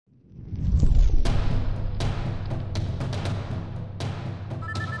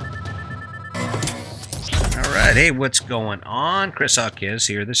right, hey, what's going on? Chris Hawkins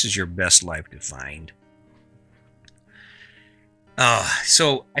here. This is your best life defined.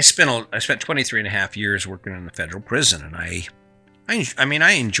 So I spent 23 and a half years working in the federal prison, and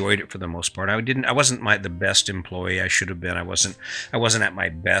I enjoyed it for the most part. I wasn't the best employee I should have been. I wasn't at my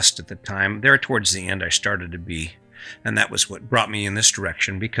best at the time. There towards the end I started to be, and that was what brought me in this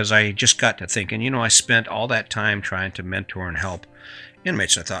direction, because I just got to thinking, I spent all that time trying to mentor and help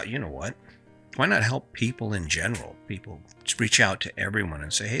inmates. I thought, you know what? Why not help people in general? People just reach out to everyone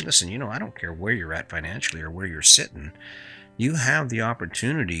and say, hey, listen, I don't care where you're at financially or where you're sitting. You have the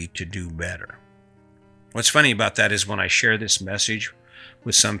opportunity to do better. What's funny about that is when I share this message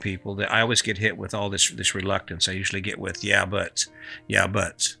with some people, that I always get hit with all this reluctance. I usually get with, yeah, buts.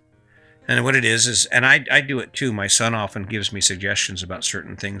 And what it is, and I do it too. My son often gives me suggestions about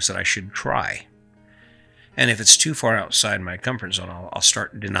certain things that I should try. And if it's too far outside my comfort zone, I'll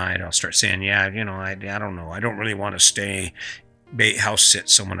start denying it. I'll start saying, yeah, I don't know. I don't really want to house sit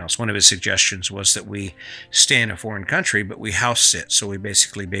someone else. One of his suggestions was that we stay in a foreign country, but we house sit. So we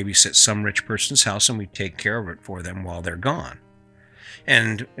basically babysit some rich person's house and we take care of it for them while they're gone.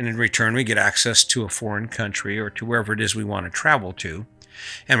 And in return, we get access to a foreign country or to wherever it is we want to travel to.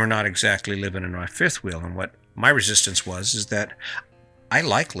 And we're not exactly living in our fifth wheel. And what my resistance is that I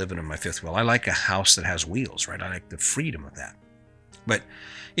like living in my fifth wheel. I like a house that has wheels, right? I like the freedom of that. But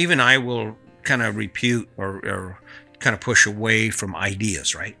even I will kind of repute or kind of push away from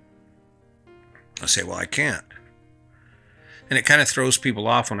ideas, right? I'll say, well, I can't. And it kind of throws people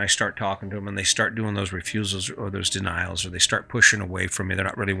off when I start talking to them and they start doing those refusals or those denials, or they start pushing away from me. They're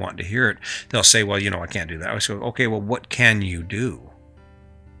not really wanting to hear it. They'll say, well, I can't do that. I say, okay, well, what can you do?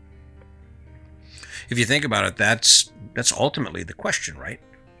 If you think about it, that's ultimately the question, right?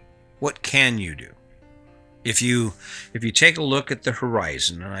 What can you do? If you take a look at the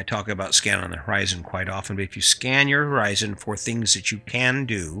horizon, and I talk about scanning the horizon quite often, but if you scan your horizon for things that you can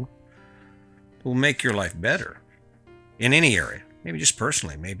do, it will make your life better in any area. Maybe just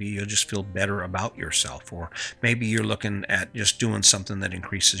personally, maybe you'll just feel better about yourself, or maybe you're looking at just doing something that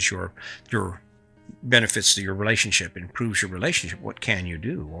increases your benefits to your relationship, improves your relationship. What can you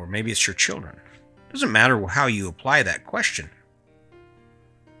do? Or maybe it's your children. It doesn't matter how you apply that question.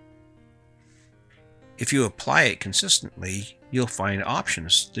 If you apply it consistently, you'll find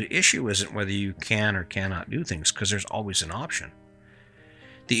options. The issue isn't whether you can or cannot do things, because there's always an option.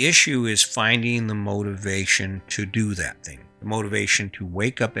 The issue is finding the motivation to do that thing, the motivation to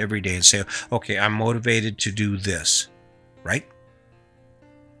wake up every day and say, okay, I'm motivated to do this, right?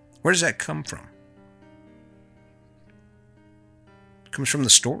 Where does that come from? It comes from the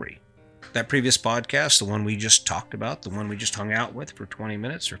story. That previous podcast, the one we just talked about, the one we just hung out with for 20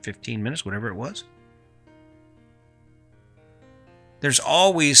 minutes or 15 minutes, whatever it was. There's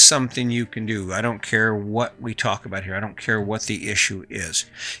always something you can do. I don't care what we talk about here. I don't care what the issue is.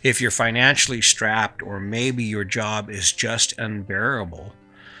 If you're financially strapped, or maybe your job is just unbearable,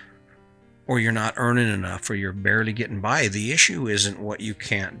 or you're not earning enough, or you're barely getting by, the issue isn't what you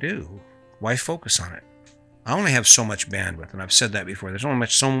can't do. Why focus on it? I only have so much bandwidth, and I've said that before. There's only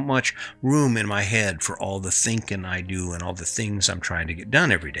so much room in my head for all the thinking I do and all the things I'm trying to get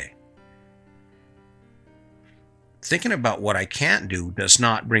done every day. Thinking about what I can't do does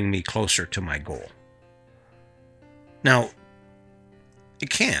not bring me closer to my goal. Now,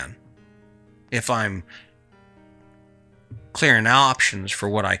 it can, if I'm clearing options for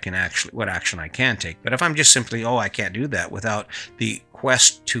what action I can take. But if I'm just simply, I can't do that, without the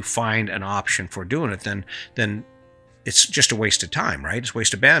quest to find an option for doing it, then it's just a waste of time, right? It's a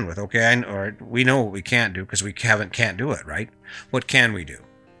waste of bandwidth. Okay, we know what we can't do because we can't do it, right? What can we do?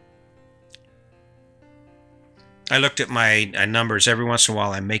 I looked at my numbers. Every once in a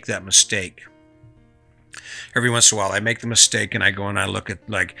while I make that mistake. Every once in a while I make the mistake and I go and I look at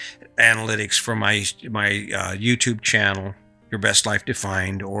like analytics for my YouTube channel, Your Best Life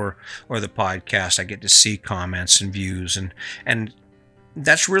Defined, or the podcast. I get to see comments and views, and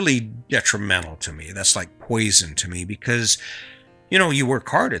that's really detrimental to me. That's like poison to me, because you work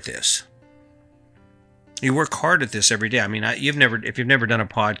hard at this. You work hard at this every day. I mean, if you've never done a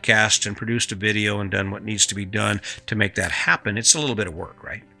podcast and produced a video and done what needs to be done to make that happen, it's a little bit of work,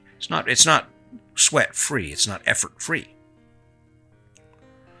 right? It's not sweat free. It's not effort free.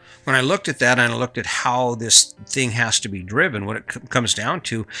 When I looked at that and I looked at how this thing has to be driven, what it comes down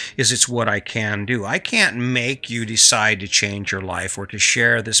to is it's what I can do. I can't make you decide to change your life or to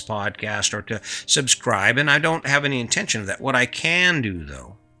share this podcast or to subscribe, and I don't have any intention of that. What I can do,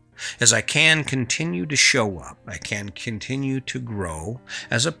 though, is I can continue to show up. I can continue to grow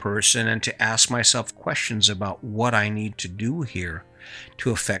as a person and to ask myself questions about what I need to do here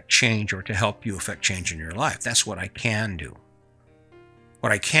to affect change or to help you affect change in your life. That's what I can do.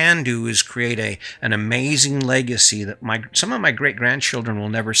 What I can do is create an amazing legacy that some of my great-grandchildren will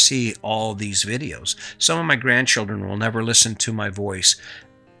never see all these videos. Some of my grandchildren will never listen to my voice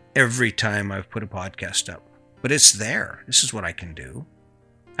every time I've put a podcast up. But it's there. This is what I can do.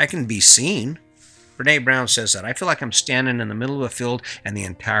 I can be seen. Brene Brown says that. I feel like I'm standing in the middle of a field and the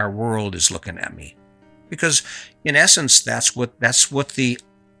entire world is looking at me. Because in essence, that's what the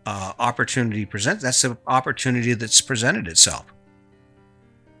opportunity presents. That's the opportunity that's presented itself.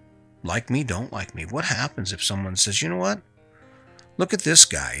 Like me, don't like me. What happens if someone says, you know what? Look at this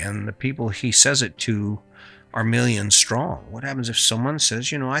guy, and the people he says it to are millions strong. What happens if someone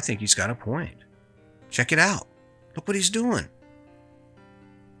says, you know, I think he's got a point. Check it out. Look what he's doing.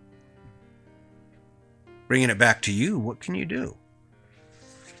 Bringing it back to you, what can you do?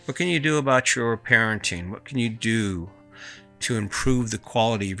 What can you do about your parenting? What can you do to improve the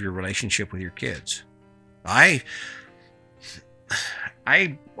quality of your relationship with your kids? I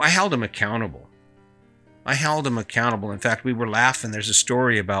held them accountable. I held them accountable. In fact, we were laughing. There's a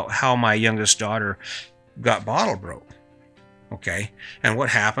story about how my youngest daughter got bottle broke. Okay. And what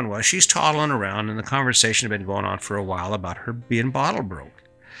happened was she's toddling around, and the conversation had been going on for a while about her being bottle broke.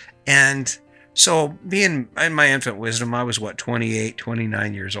 And so being in my infant wisdom, I was 28,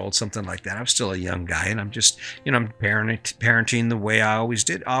 29 years old, something like that. I was still a young guy, and I'm just, I'm parenting the way I always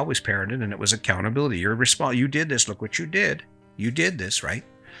did. I always parented, and it was accountability. You did this. Look what you did. You did this, right?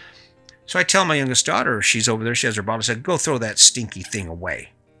 So I tell my youngest daughter, she's over there, she has her bottle, I said, go throw that stinky thing away.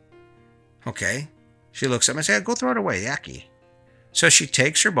 Okay. She looks at me and says, go throw it away, yucky. So she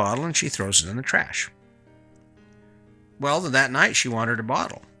takes her bottle and she throws it in the trash. Well, that night she wanted her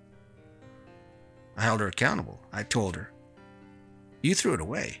bottle. I held her accountable. I told her, you threw it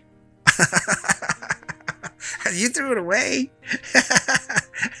away. You threw it away?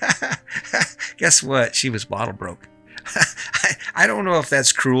 Guess what? She was bottle broke. I don't know if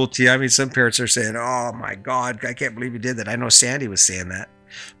that's cruelty. I mean, some parents are saying, oh my God, I can't believe you did that. I know Sandy was saying that.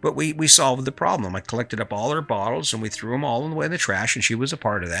 But we solved the problem. I collected up all her bottles and we threw them all away in the trash, and she was a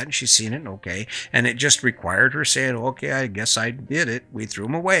part of that, and she's seen it, and okay. And it just required her saying, okay, I guess I did it. We threw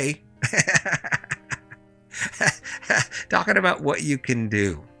them away. Talking about what you can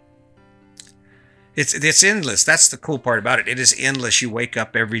do. It's endless. That's the cool part about it. It is endless. You wake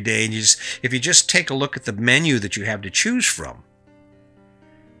up every day and if you just take a look at the menu that you have to choose from.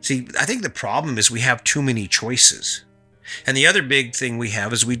 See, I think the problem is we have too many choices. And the other big thing we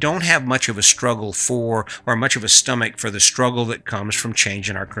have is we don't have much of a struggle for, or much of a stomach for, the struggle that comes from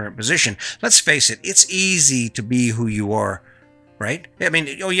changing our current position. Let's face it, it's easy to be who you are, right? I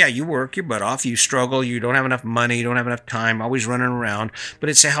mean, oh yeah, you work your butt off, you struggle, you don't have enough money, you don't have enough time, always running around, but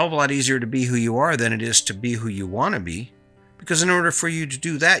it's a hell of a lot easier to be who you are than it is to be who you want to be. Because in order for you to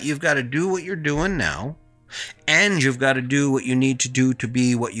do that, you've got to do what you're doing now, and you've got to do what you need to do to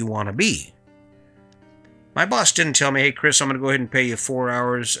be what you want to be. My boss didn't tell me, hey, Chris, I'm going to go ahead and pay you 4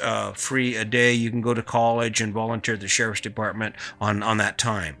 hours free a day. You can go to college and volunteer at the sheriff's department on that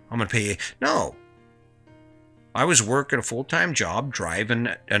time. I'm going to pay you. No. I was working a full-time job, driving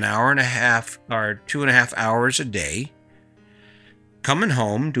an hour and a half or 2.5 hours a day, coming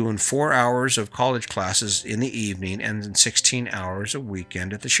home, doing 4 hours of college classes in the evening, and then 16 hours a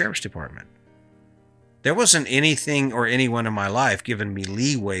weekend at the sheriff's department. There wasn't anything or anyone in my life giving me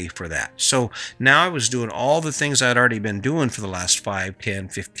leeway for that. So now I was doing all the things I'd already been doing for the last 5, 10,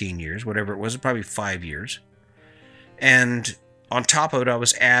 15 years, whatever it was, probably 5 years. And on top of it, I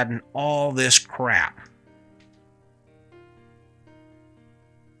was adding all this crap.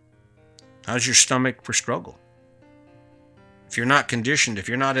 How's your stomach for struggle? If you're not conditioned, if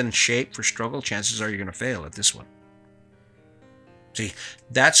you're not in shape for struggle, chances are you're going to fail at this one. See,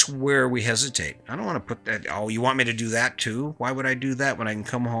 that's where we hesitate. I don't want to put that, oh, you want me to do that too? Why would I do that when I can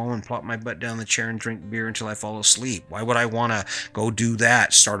come home and plop my butt down the chair and drink beer until I fall asleep? Why would I want to go do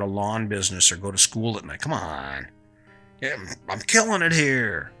that, start a lawn business or go to school at night? Come on. Yeah, I'm killing it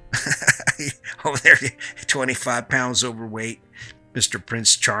here. Over there, 25 pounds overweight, Mr.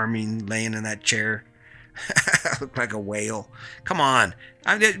 Prince Charming laying in that chair. Look like a whale. Come on.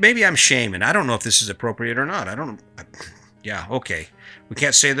 Maybe I'm shaming. I don't know if this is appropriate or not. I don't know. Yeah, okay. We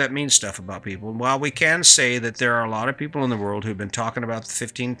can't say that mean stuff about people. Well, we can say that there are a lot of people in the world who've been talking about the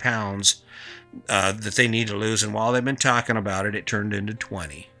 15 pounds that they need to lose, and while they've been talking about it, it turned into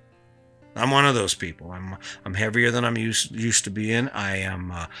 20. I'm one of those people. I'm heavier than I'm used to being. I'm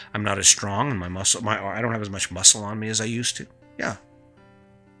not as strong, and I don't have as much muscle on me as I used to. Yeah.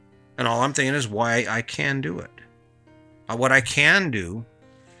 And all I'm thinking is why I can do it. What I can do,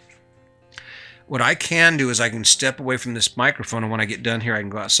 What I can do is I can step away from this microphone, and when I get done here, I can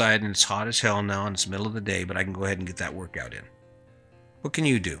go outside, and it's hot as hell now, and it's the middle of the day, but I can go ahead and get that workout in. What can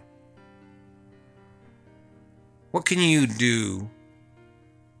you do? What can you do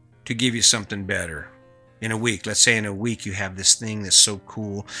to give you something better in a week? Let's say in a week you have this thing that's so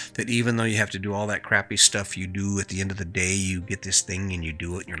cool that even though you have to do all that crappy stuff you do, at the end of the day, you get this thing and you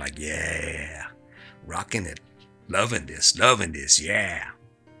do it, and you're like, yeah, rocking it, loving this, yeah.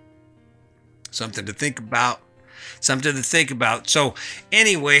 Something to think about. So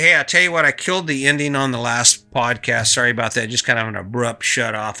anyway, hey, I tell you what, I killed the ending on the last podcast. Sorry about that. Just kind of an abrupt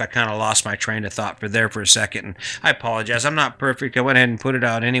shut off. I kind of lost my train of thought for a second, and I apologize. I'm not perfect. I went ahead and put it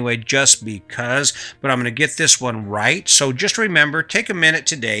out anyway just because, but I'm going to get this one right. So just remember, take a minute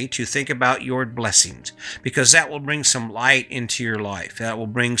today to think about your blessings, because that will bring some light into your life. That will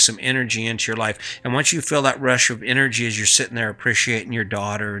bring some energy into your life. And once you feel that rush of energy as you're sitting there appreciating your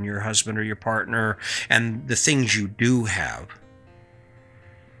daughter and your husband or your partner and the things you do have,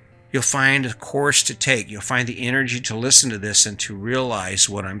 you'll find a course to take. You'll find the energy to listen to this and to realize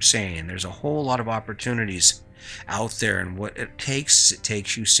what I'm saying. There's a whole lot of opportunities out there, and what it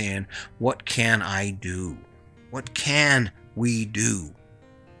takes you saying, what can I do? What can we do?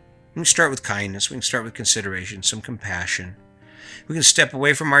 We can start with kindness. We can start with consideration, some compassion. We can step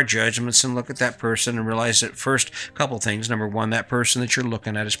away from our judgments and look at that person and realize that first couple things. Number one, that person that you're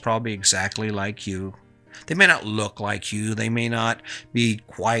looking at is probably exactly like you. They may not look like you. They may not be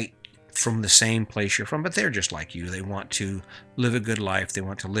quite from the same place you're from, but they're just like you. They want to live a good life. They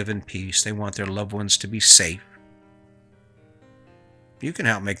want to live in peace. They want their loved ones to be safe. You can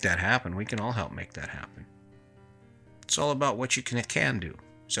help make that happen. We can all help make that happen. It's all about what you can do.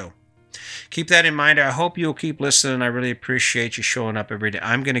 So keep that in mind. I hope you'll keep listening. I really appreciate you showing up every day.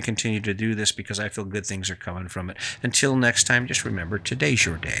 I'm going to continue to do this because I feel good things are coming from it. Until next time, just remember, today's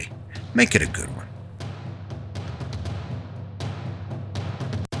your day. Make it a good one.